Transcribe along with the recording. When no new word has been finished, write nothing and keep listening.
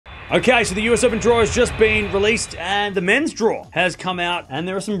Okay, so the US Open draw has just been released and the men's draw has come out, and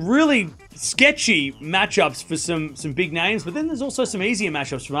there are some really sketchy matchups for some big names, but then there's also some easier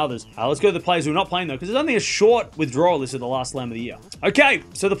matchups from others. Let's go to the players who are not playing though, because there's only a short withdrawal list at the last slam of the year. Okay,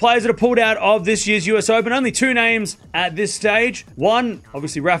 so the players that are pulled out of this year's US Open, only 2 names at this stage. One,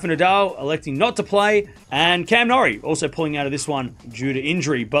 obviously Rafael Nadal electing not to play, and Cam Norrie also pulling out of this one due to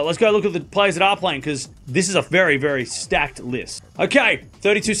injury. But let's go look at the players that are playing, because this is a very, very stacked list. Okay,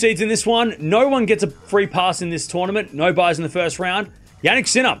 32 seeds in this one. No one gets a free pass in this tournament. No buys in the first round. Jannik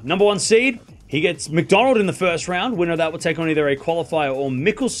Sinner, number 1 seed. He gets McDonald in the first round. Winner of that will take on either a qualifier or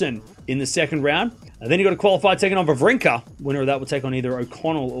Mickelson in the second round. And then you got a qualifier taking on Wawrinka. Winner of that will take on either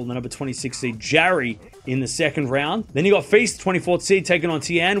O'Connell or the number 26 seed Jarry in the second round. Then you got Feast, 24th seed, taking on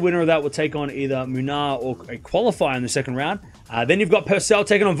Tian. Winner of that will take on either Munar or a qualifier in the second round. Then you've got Purcell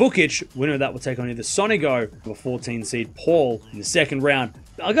taking on Vukic. Winner of that will take on either Sonigo or 14 seed Paul in the second round.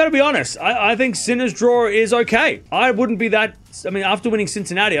 I gotta be honest, I think Sinner's draw is okay. I wouldn't be that... I mean, after winning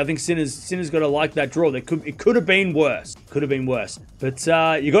Cincinnati, I think Sinner's got to like that draw. It could have been worse. Could have been worse. But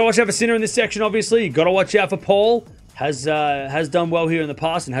you got to watch out for Sinner in this section, obviously. You got to watch out for Paul. Has done well here in the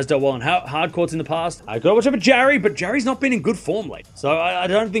past and has done well in hard courts in the past. I got to watch out for Jarry, but Jarry's not been in good form lately. So I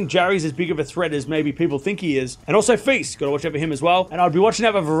don't think Jarry's as big of a threat as maybe people think he is. And also Feast, got to watch out for him as well. And I'd be watching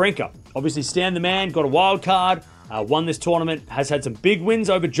out for Wawrinka. Obviously, Stan the man, got a wild card. Won this tournament, has had some big wins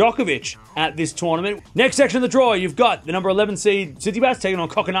over Djokovic at this tournament. Next section of the draw, you've got the number 11 seed Tsitsipas taking on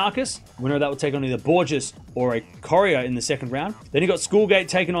Kokkinakis. Winner of that will take on either Borges or a Correa in the second round. Then you got Schoolgate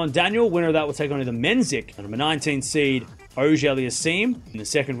taking on Daniel. Winner of that will take on either Menzik and number 19 seed Auger-Aliassime in the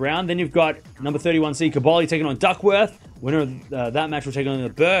second round. Then you've got number 31 seed Kabali taking on Duckworth. Winner of that match will take on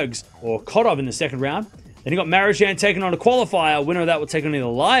either Bergs or Kotov in the second round. Then you got Marozsan taking on a qualifier. Winner of that will take on either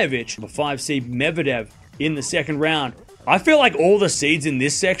Lajovic or 5 seed Medvedev in the second round. I feel like all the seeds in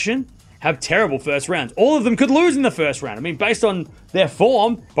this section have terrible first rounds. All of them could lose in the first round. I mean, based on their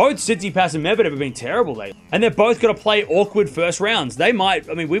form, both Tsitsipas and Medvedev have been terrible lately. And they're both going to play awkward first rounds. They might,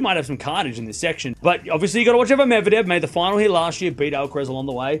 I mean, we might have some carnage in this section. But obviously, you got to watch out for Medvedev. Made the final here last year, beat Alcaraz along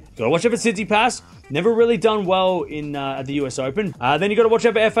the way. Got to watch out for Tsitsipas. Never really done well in at the US Open. Then you got to watch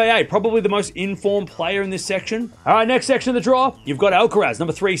out for FAA. Probably the most informed player in this section. All right, next section of the draw. You've got Alcaraz,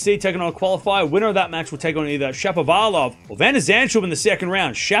 number 3 seed, taking on a qualifier. Winner of that match will take on either Shapovalov or Van der Zandschulp in the second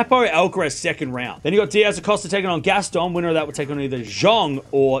round. Chapo, Alcaraz, second round. Then you got Diaz Acosta taking on Gaston. Winner of that will take on either Zhang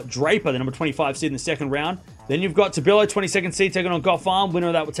or Draper, the number 25 seed in the second round. Then you've got Tabilo, 22nd seed, taking on Goffin. Winner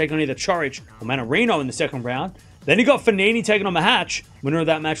of that will take on either Chorich or Mannarino in the second round. Then you got Fognini taking on Mahach. Winner of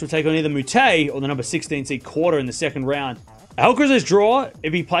that match will take on either Mute or the number 16 seed Quarter in the second round. Alcaraz's draw,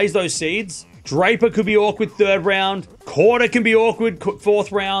 if he plays those seeds, Draper could be awkward third round. Quarter can be awkward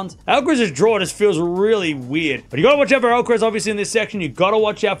fourth round. Alcaraz's draw just feels really weird. But you got to watch out for Alcaraz, obviously, in this section. You got to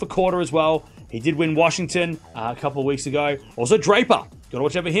watch out for Quarter as well. He did win Washington a couple of weeks ago. Also, Draper. Got to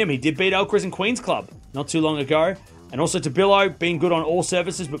watch out for him. He did beat Alcaraz in Queen's Club not too long ago. And also Tabilo, being good on all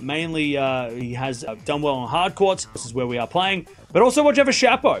surfaces, but mainly he has done well on hard courts. This is where we are playing. But also watch out for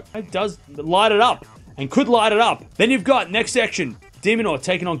Chapo. It does light it up and could light it up. Then you've got, next section, Demonor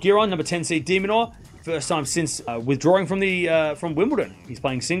taking on Giron, number 10 seed Demonor. First time since withdrawing from Wimbledon. He's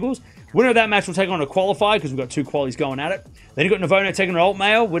playing singles. Winner of that match will take on a qualifier because we've got 2 qualies going at it. Then you've got Novono taking on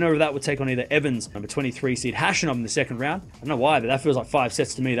Altmaier. Winner of that will take on either Evans, number 23 seed Hashanov in the second round. I don't know why, but that feels like 5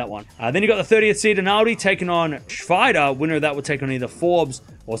 sets to me, that one. Then you've got the 30th seed Rinaldi taking on Schweider. Winner of that will take on either Forbes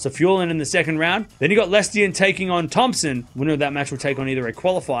or Safiullin in the second round. Then you got Lestian taking on Thompson. Winner of that match will take on either a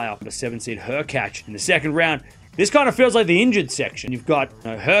qualifier, number 7 seed Hurkacz in the second round. This kind of feels like the injured section. You've got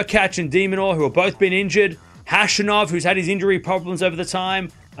Hurkacz and Demonor, who have both been injured. Hashanov, who's had his injury problems over the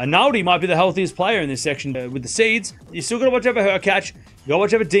time. Naldi might be the healthiest player in this section with the seeds. You still got to watch out for Hurkacz. You got to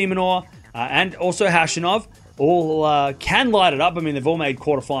watch out for Demonor and also Hashanov. All can light it up. I mean, they've all made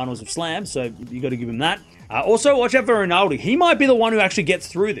quarterfinals of slams, so you got to give him that. Also, watch out for Rinaldi. He might be the one who actually gets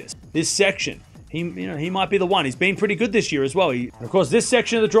through this section. He might be the one. He's been pretty good this year as well. And of course, this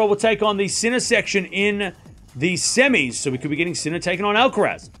section of the draw will take on the Sinner section in the semis, so we could be getting Sinner taking on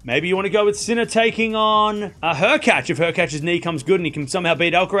Alcaraz. Maybe you want to go with Sinner taking on Hurkacz if Hurkacz's knee comes good and he can somehow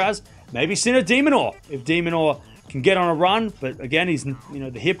beat Alcaraz. Maybe Sinner Demonor if Demonor can get on a run, but again, he's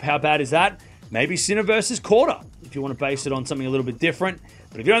the hip. How bad is that? Maybe Sinner versus Quarter if you want to base it on something a little bit different.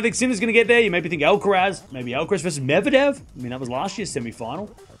 But if you don't think Sinner's going to get there, you maybe think Alcaraz. Maybe Alcaraz versus Medvedev. I mean, that was last year's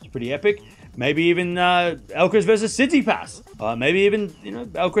semi-final. It's pretty epic. Maybe even Alcaraz versus Tsitsipas. Maybe even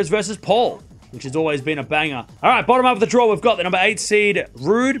Alcaraz versus Paul, which has always been a banger. All right, bottom half of the draw, we've got the number 8 seed,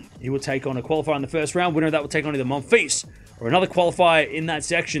 Ruud. He will take on a qualifier in the first round. Winner of that will take on either Monfils or another qualifier in that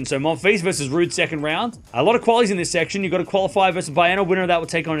section. So Monfils versus Ruud second round. A lot of qualies in this section. You've got a qualifier versus Baena. Winner of that will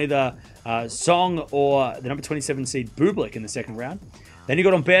take on either Song or the number 27 seed Bublik in the second round. Then you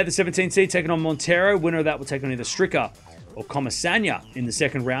got Humbert, the 17 seed, taking on Montero. Winner of that will take on either Stricker or Comasagna in the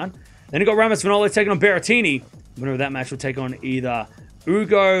second round. Then you got Ramos Vanolo taking on Berrettini. Winner of that match will take on either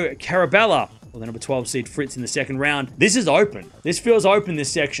Ugo Carabella or the number 12 seed Fritz in the second round. This is open. This feels open,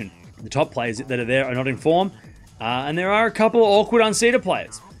 this section. The top players that are there are not in form. And there are a couple of awkward unseeded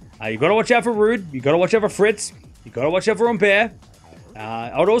players. You've got to watch out for Ruud. You've got to watch out for Fritz. You've got to watch out for Humbert.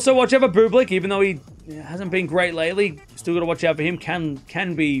 I would also watch out for Bublik, even though he hasn't been great lately. Still got to watch out for him.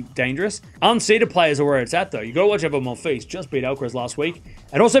 Can be dangerous. Unseeded players are where it's at, though. You've got to watch out for Monfils. Just beat Alcaraz last week.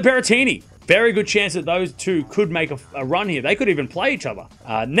 And also Berrettini. Very good chance that those two could make a run here. They could even play each other.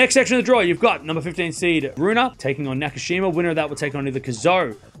 Next section of the draw, you've got number 15 seed Bruna taking on Nakashima. Winner of that will take on either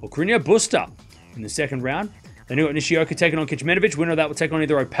Kazo or Carreño Busta in the second round. Then you've got Nishioka taking on Kecmanovic. Winner of that will take on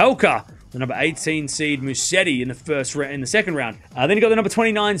either Opelka, the number 18 seed Musetti in the second round. Then you've got the number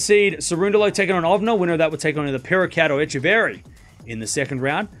 29 seed Cerundolo taking on Ovna. Winner of that will take on either Piracat or Echeverry in the second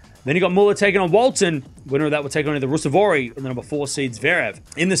round. Then you got Muller taking on Walton. Winner of that will take on either Rusevori or the number 4 seed Zverev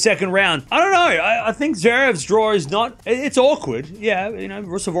in the second round. I don't know. I think Zverev's draw is not... It's awkward. Yeah,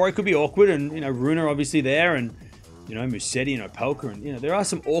 Rusevori could be awkward, and, Runa obviously there, and, Musetti and Opelka, and, there are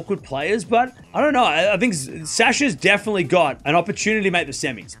some awkward players, but I don't know. I think Sasha's definitely got an opportunity to make the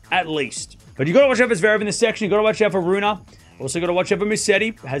semis, at least. But you got to watch out for Zverev in this section. You got to watch out for Runa. Also got to watch out for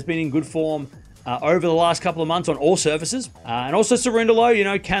Musetti. Has been in good form over the last couple of months on all surfaces. And also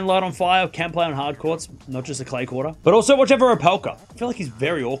Cerundolo, can light on fire, can play on hard courts, not just a clay quarter. But also watch out for Opelka. I feel like he's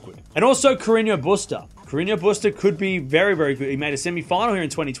very awkward. And also Carreño Busta. Carreño Busta could be very, very good. He made a semi-final here in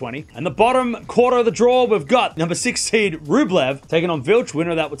 2020. And the bottom quarter of the draw, we've got number 6 seed Rublev taking on Vilch.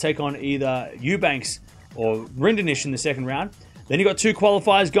 Winner of that will take on either Eubanks or Rinderknecht in the second round. Then you got 2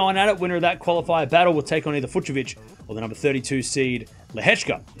 qualifiers going at it. Winner of that qualifier battle will take on either Fucsovic or the number 32 seed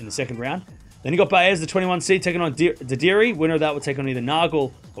Lehechka in the second round. Then you got Baez, the 21 seed, taking on Dadiri. Winner of that will take on either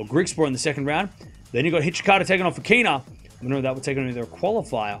Nagel or Grigspor in the second round. Then you got Hichikata taking on Fokina. Winner of that will take on either a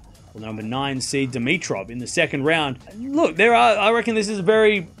qualifier or the number 9 seed Dimitrov in the second round. Look, I reckon this is a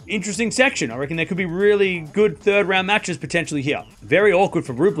very interesting section. I reckon there could be really good third round matches potentially here. Very awkward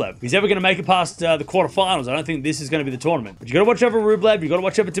for Rublev. If he's ever going to make it past the quarterfinals, I don't think this is going to be the tournament. But you got to watch out for Rublev. You got to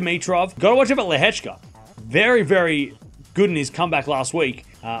watch out for Dimitrov. You got to watch out for Lehechka. Very, very good in his comeback last week.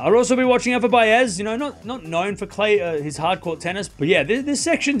 I'd also be watching out for Baez, not known for his hard-court tennis. But yeah, this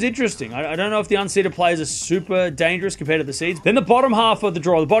section's interesting. I don't know if the unseeded players are super dangerous compared to the seeds. Then the bottom half of the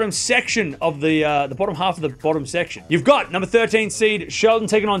draw, the bottom section of the bottom half of the bottom section. You've got number 13 seed Sheldon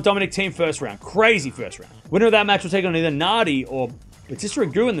taking on Dominic Thiem first round. Crazy first round. Winner of that match will take on either Nardi or Batista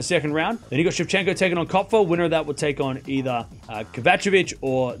Agut in the second round. Then you got Shevchenko taking on Kopfer. Winner of that would take on either Kovacevic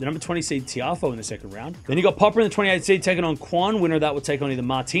or the number 20 seed Tiafoe in the second round. Then you got Popper in the 28 seed taking on Kwon. Winner of that would take on either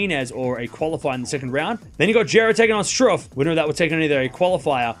Martinez or a qualifier in the second round. Then you got Jarrett taking on Struff. Winner of that would take on either a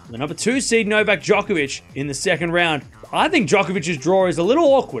qualifier or the number 2 seed Novak Djokovic in the second round. I think Djokovic's draw is a little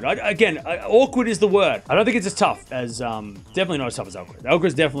awkward. Awkward is the word. I don't think it's as tough as, definitely not as tough as Alcaraz.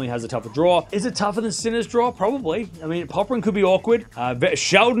 Alcaraz definitely has a tougher draw. Is it tougher than Sinner's draw? Probably. I mean, Popperin could be awkward.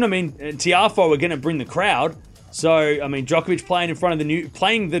 Sheldon, and Tiafoe are going to bring the crowd. So, Djokovic playing in front of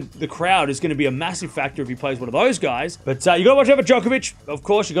the crowd is going to be a massive factor if he plays one of those guys. But you got to watch out for Djokovic. Of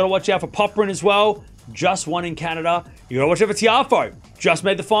course, you got to watch out for Popperin as well. Just won in Canada. You got to watch out for Tiafoe. Just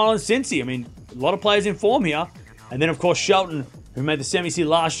made the final in Cincy. A lot of players in form here. And then, of course, Shelton, who made the semi-seed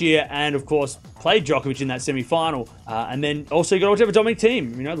last year and, of course, played Djokovic in that semi-final. And then also you got to watch out for Dominic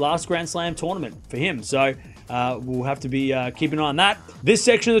Thiem, last Grand Slam tournament for him. So we'll have to be keeping an eye on that. This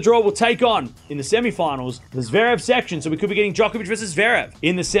section of the draw will take on, in the semi-finals, the Zverev section. So we could be getting Djokovic versus Zverev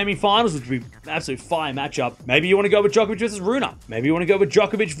in the semi-finals, which would be an absolute fire matchup. Maybe you want to go with Djokovic versus Runa. Maybe you want to go with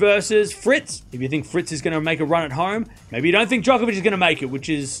Djokovic versus Fritz. If you think Fritz is going to make a run at home. Maybe you don't think Djokovic is going to make it, which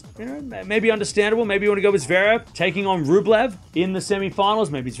is maybe understandable. Maybe you want to go with Zverev taking on Rublev in the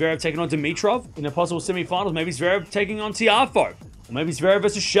semi-finals. Maybe Zverev taking on Dimitrov in the possible semi-finals. Maybe Zverev taking on Tiafoe. Or maybe Zverev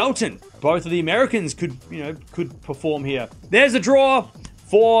versus Shelton. Both of the Americans could perform here. There's a draw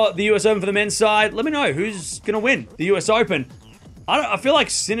for the US Open for the men's side. Let me know who's going to win the US Open. I feel like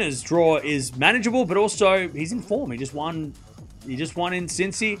Sinner's draw is manageable, but also he's in form. He just won in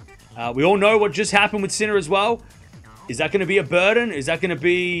Cincy. We all know what just happened with Sinner as well. Is that going to be a burden? Is that going to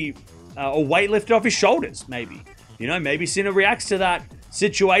be a weight lifted off his shoulders? Maybe. Maybe Sinner reacts to that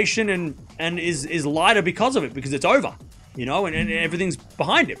situation and is lighter because of it, because it's over. And everything's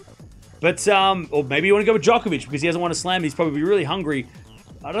behind him. But, or maybe you want to go with Djokovic because he hasn't won a slam. He's probably really hungry.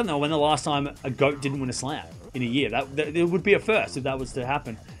 I don't know when the last time a GOAT didn't win a slam. in a year. That it would be a first if that was to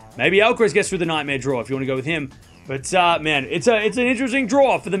happen. Maybe Alcaraz gets through the nightmare draw if you want to go with him. But man, it's an interesting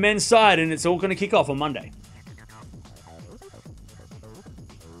draw for the men's side, and it's all going to kick off on Monday.